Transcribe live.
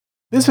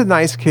This is a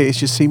nice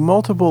case. You see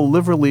multiple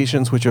liver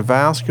lesions which are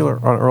vascular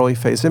on early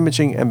phase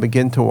imaging and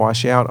begin to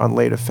wash out on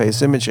later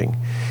phase imaging.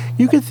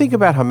 You can think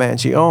about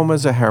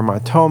hemangiomas or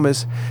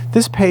haematomas.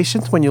 This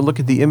patient, when you look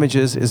at the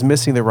images, is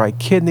missing the right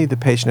kidney. The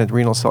patient had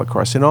renal cell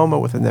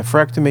carcinoma with a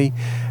nephrectomy,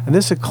 and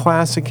this is a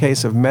classic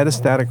case of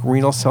metastatic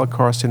renal cell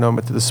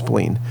carcinoma to the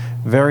spleen.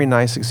 Very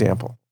nice example.